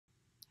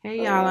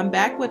Hey y'all, I'm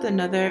back with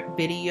another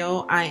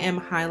video. I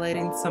am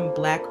highlighting some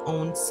black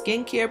owned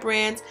skincare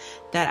brands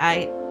that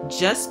I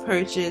just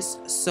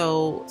purchased,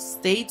 so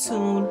stay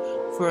tuned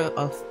for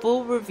a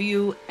full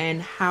review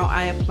and how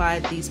I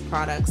applied these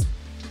products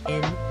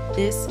in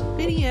this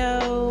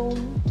video.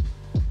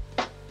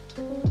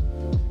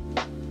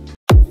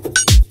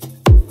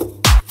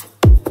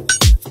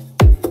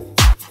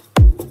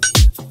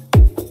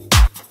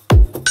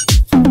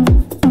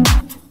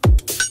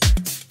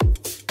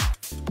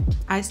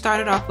 I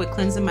started off with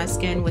cleansing my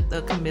skin with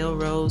the Camille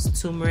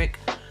Rose Turmeric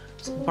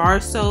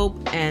bar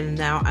soap, and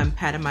now I'm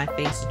patting my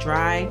face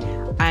dry.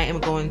 I am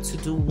going to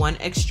do one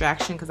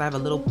extraction because I have a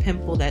little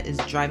pimple that is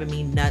driving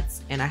me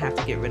nuts and I have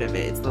to get rid of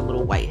it. It's the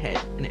little whitehead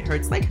and it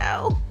hurts like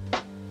hell.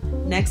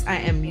 Next, I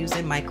am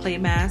using my clay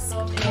mask.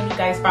 And you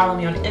guys follow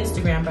me on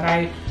Instagram, but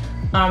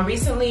I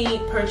recently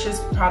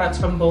purchased products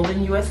from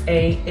Bolden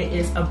USA. It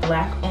is a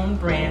black owned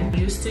brand. I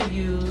used to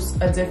use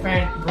a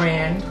different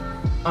brand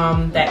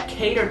that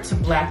catered to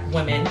black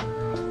women,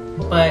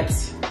 but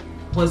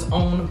was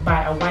owned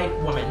by a white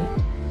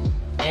woman.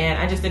 And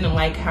I just didn't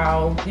like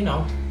how, you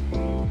know,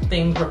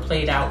 things were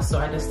played out. So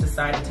I just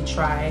decided to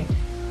try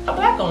a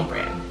black owned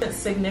brand.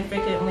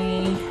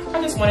 Significantly,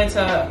 I just want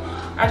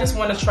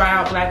to try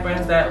out black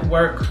brands that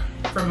work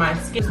for my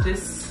skin.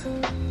 This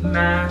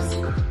mask,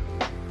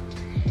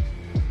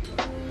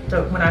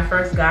 when I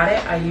first got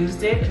it, I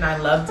used it and I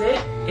loved it.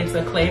 It's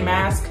a clay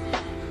mask.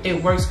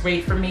 It works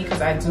great for me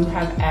because I do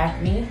have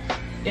acne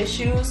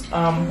issues,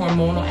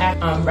 hormonal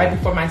acne, right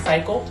before my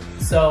cycle.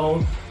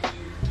 So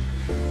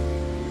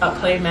a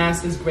clay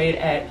mask is great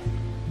at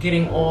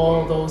getting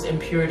all those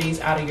impurities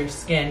out of your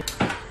skin.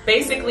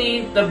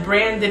 Basically, the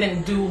brand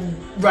didn't do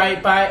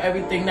right by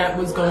everything that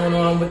was going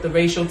on with the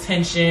racial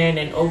tension,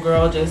 and old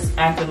girl just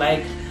acted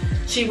like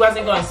she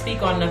wasn't going to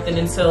speak on nothing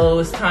until it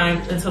was time,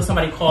 until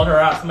somebody called her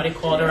out. Somebody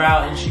called her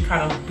out and she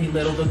kind of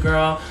belittled the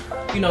girl.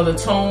 You know, the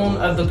tone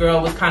of the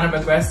girl was kind of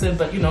aggressive,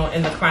 but you know,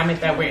 in the climate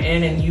that we're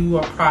in, and you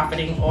are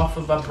profiting off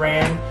of a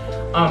brand,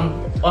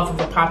 off of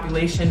a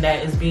population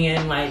that is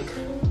being like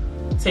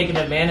taken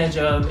advantage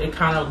of, it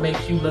kind of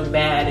makes you look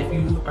bad if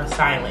you are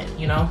silent,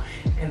 you know?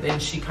 And then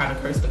she kind of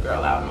cursed the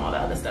girl out and all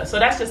that other stuff. So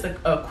that's just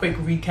a quick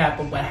recap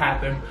of what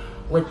happened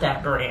with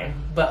that brand.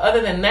 But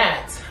other than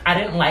that, I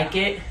didn't like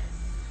it.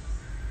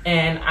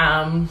 And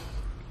I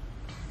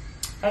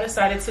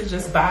decided to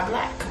just buy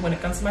black when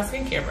it comes to my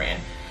skincare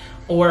brand,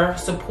 or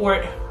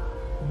support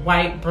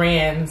white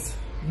brands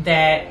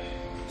that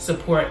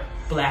support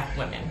black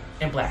women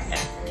and black men,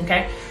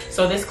 okay?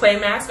 So this clay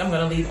mask I'm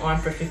gonna leave on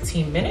for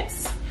 15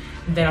 minutes.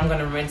 Then I'm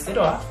gonna rinse it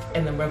off,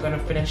 and then we're gonna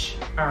finish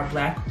our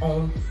black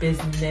owned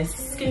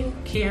business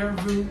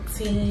skincare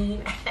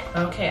routine.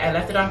 Okay, I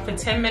left it on for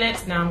 10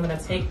 minutes. Now I'm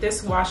gonna take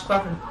this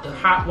washcloth, the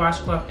hot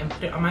washcloth, and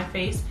put it on my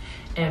face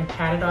and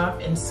pat it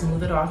off and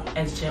smooth it off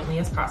as gently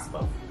as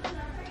possible.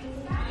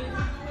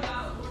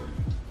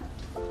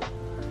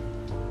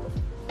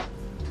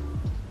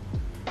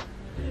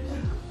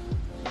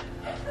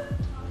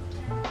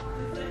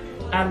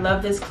 I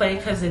love this clay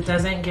because it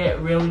doesn't get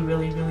really,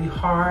 really, really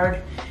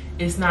hard.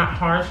 It's not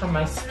hard for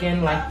my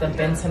skin like the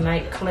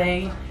bentonite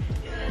clay.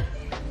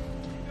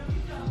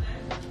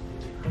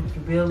 It's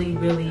really,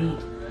 really,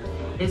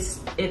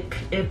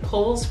 it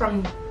pulls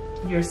from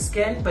your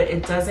skin, but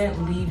it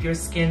doesn't leave your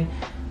skin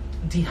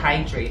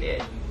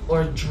dehydrated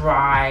or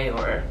dry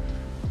or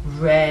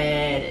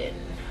red. And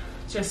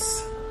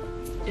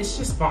it's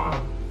just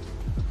bomb.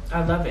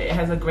 I love it. It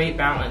has a great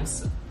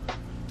balance.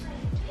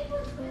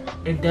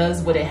 It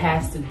does what it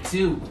has to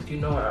do, if you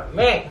know what I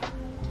mean.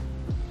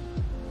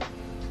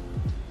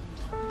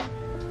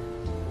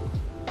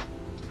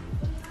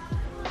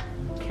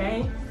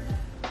 Okay.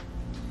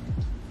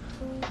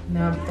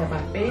 Now that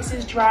my face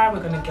is dry,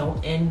 we're gonna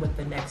go in with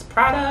the next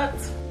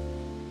product.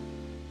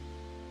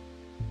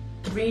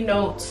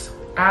 3NOTES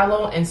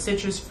Aloe and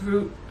Citrus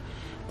Fruit.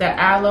 The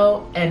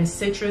Aloe and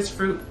Citrus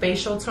Fruit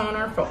Facial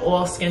Toner for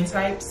all skin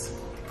types.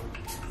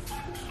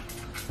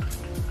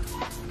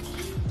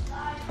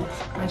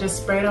 I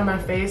just sprayed on my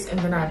face and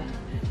then I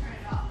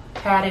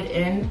pat it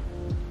in.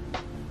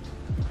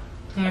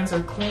 Hands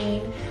are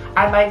clean.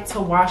 I like to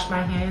wash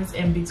my hands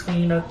in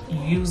between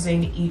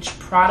using each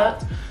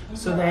product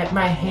so that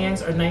my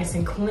hands are nice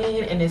and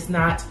clean and it's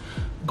not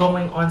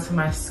going onto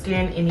my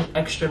skin, any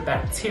extra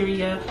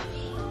bacteria.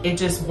 It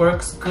just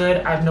works good.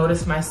 I've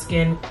noticed my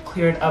skin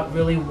cleared up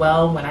really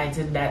well when I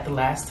did that the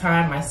last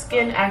time. My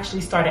skin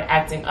actually started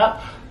acting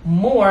up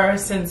more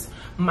since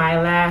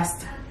my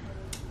last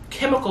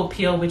chemical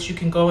peel, which you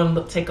can go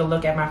and take a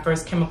look at my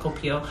first chemical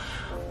peel.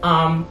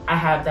 I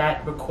have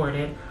that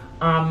recorded.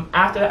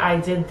 After I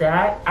did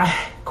that,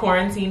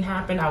 quarantine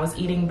happened. I was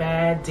eating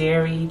bad,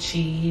 dairy,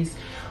 cheese,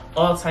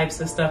 all types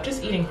of stuff,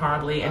 just eating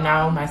horribly. And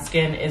now my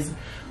skin is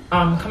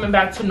coming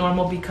back to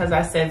normal because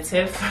I said,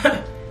 Tiff,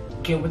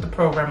 get with the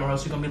program or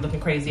else you're gonna be looking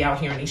crazy out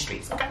here in these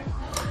streets, okay?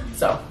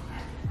 So,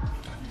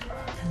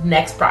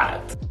 next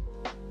product.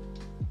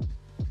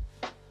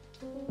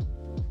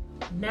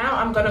 Now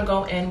I'm gonna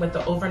go in with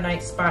the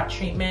overnight spot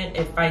treatment.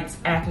 It fights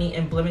acne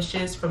and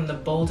blemishes from the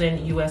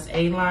BOLDEN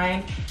USA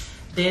line.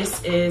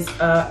 This is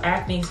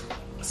acne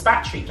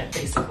spot treatment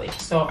basically.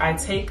 So I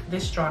take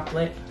this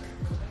droplet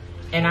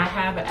and I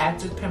have an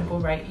active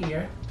pimple right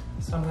here.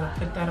 So I'm gonna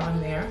put that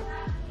on there.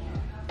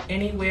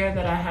 Anywhere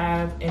that I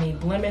have any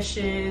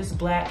blemishes,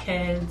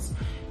 blackheads,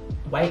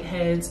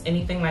 whiteheads,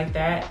 anything like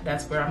that,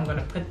 that's where I'm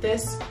gonna put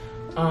this.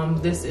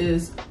 This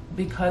is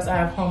because I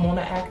have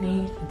hormonal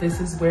acne,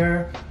 this is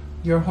where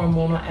your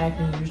hormonal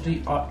acne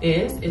usually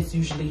is. It's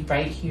usually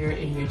right here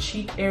in your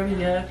cheek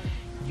area,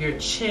 your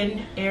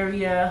chin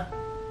area,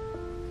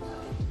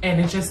 and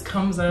it just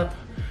comes up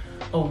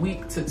a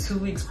week to 2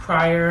 weeks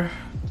prior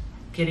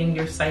getting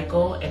your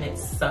cycle, and it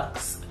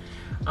sucks.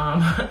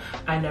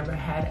 I never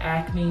had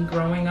acne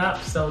growing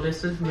up, so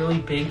this is really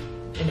big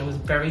and it was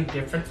very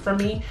different for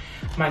me.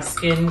 My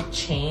skin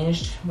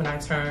changed when I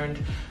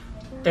turned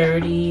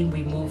 30.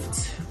 We moved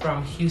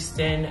from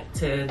Houston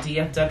to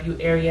DFW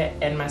area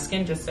and my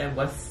skin just said,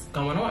 what's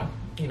going on?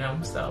 You know,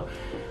 so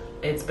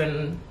it's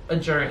been a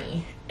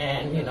journey,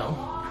 and you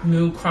know,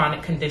 new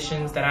chronic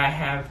conditions that I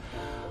have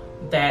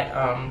that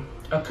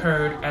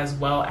occurred as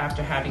well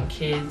after having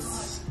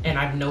kids. And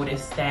I've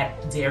noticed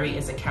that dairy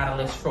is a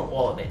catalyst for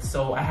all of it.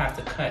 So I have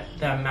to cut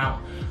the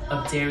amount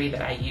of dairy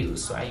that I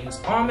use. So I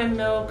use almond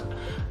milk.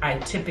 I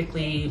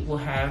typically will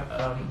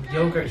have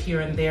yogurt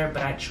here and there,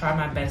 but I try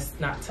my best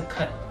not to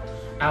cut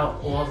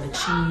out all the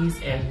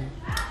cheese and,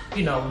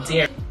 you know,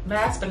 dairy.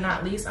 Last but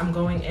not least, I'm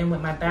going in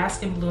with my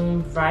Bask and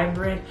Bloom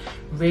Vibrant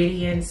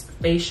Radiance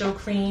Facial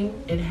Cream.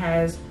 It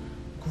has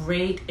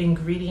great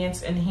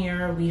ingredients in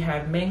here. We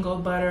have mango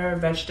butter,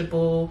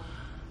 vegetable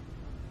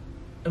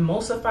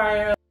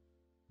emulsifier,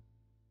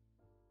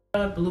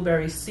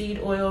 blueberry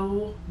seed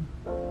oil,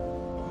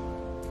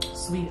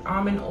 sweet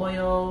almond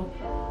oil,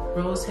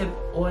 rosehip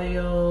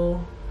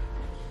oil,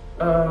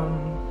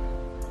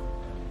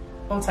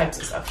 all types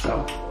of stuff.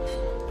 So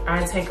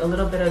I take a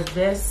little bit of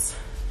this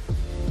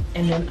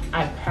and then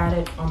I pat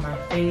it on my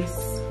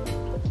face.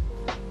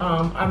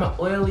 I'm an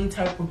oily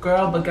type of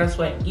girl, but guess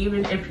what?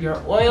 Even if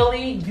you're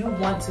oily, you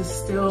want to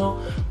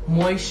still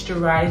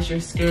moisturize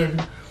your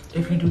skin.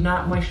 If you do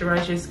not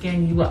moisturize your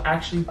skin, you will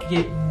actually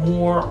get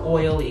more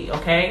oily,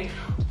 okay?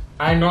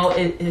 I know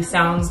it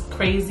sounds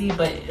crazy,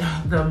 but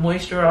the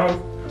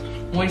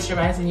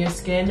moisturizing your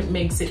skin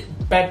makes it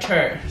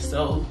better.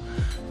 So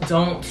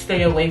don't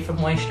stay away from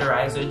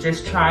moisturizer.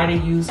 Just try to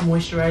use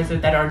moisturizer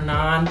that are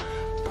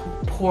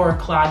non-pore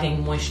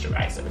clogging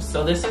moisturizers.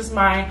 So this is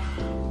my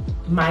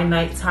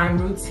nighttime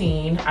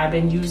routine. I've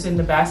been using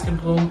the Bask and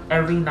Bloom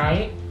every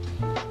night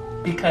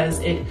because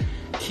it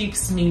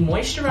keeps me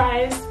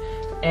moisturized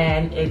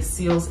and it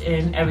seals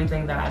in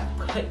everything that I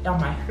put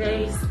on my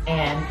face,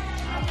 and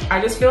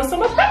I just feel so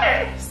much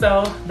better.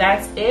 So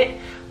that's it.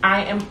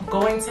 I am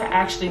going to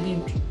actually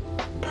be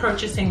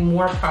purchasing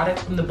more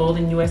products from the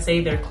BOLDEN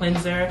USA, their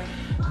cleanser,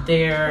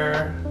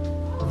 their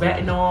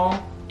retinol,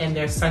 and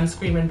their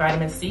sunscreen and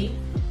vitamin C.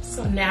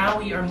 So now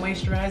we are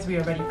moisturized, we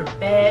are ready for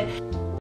bed.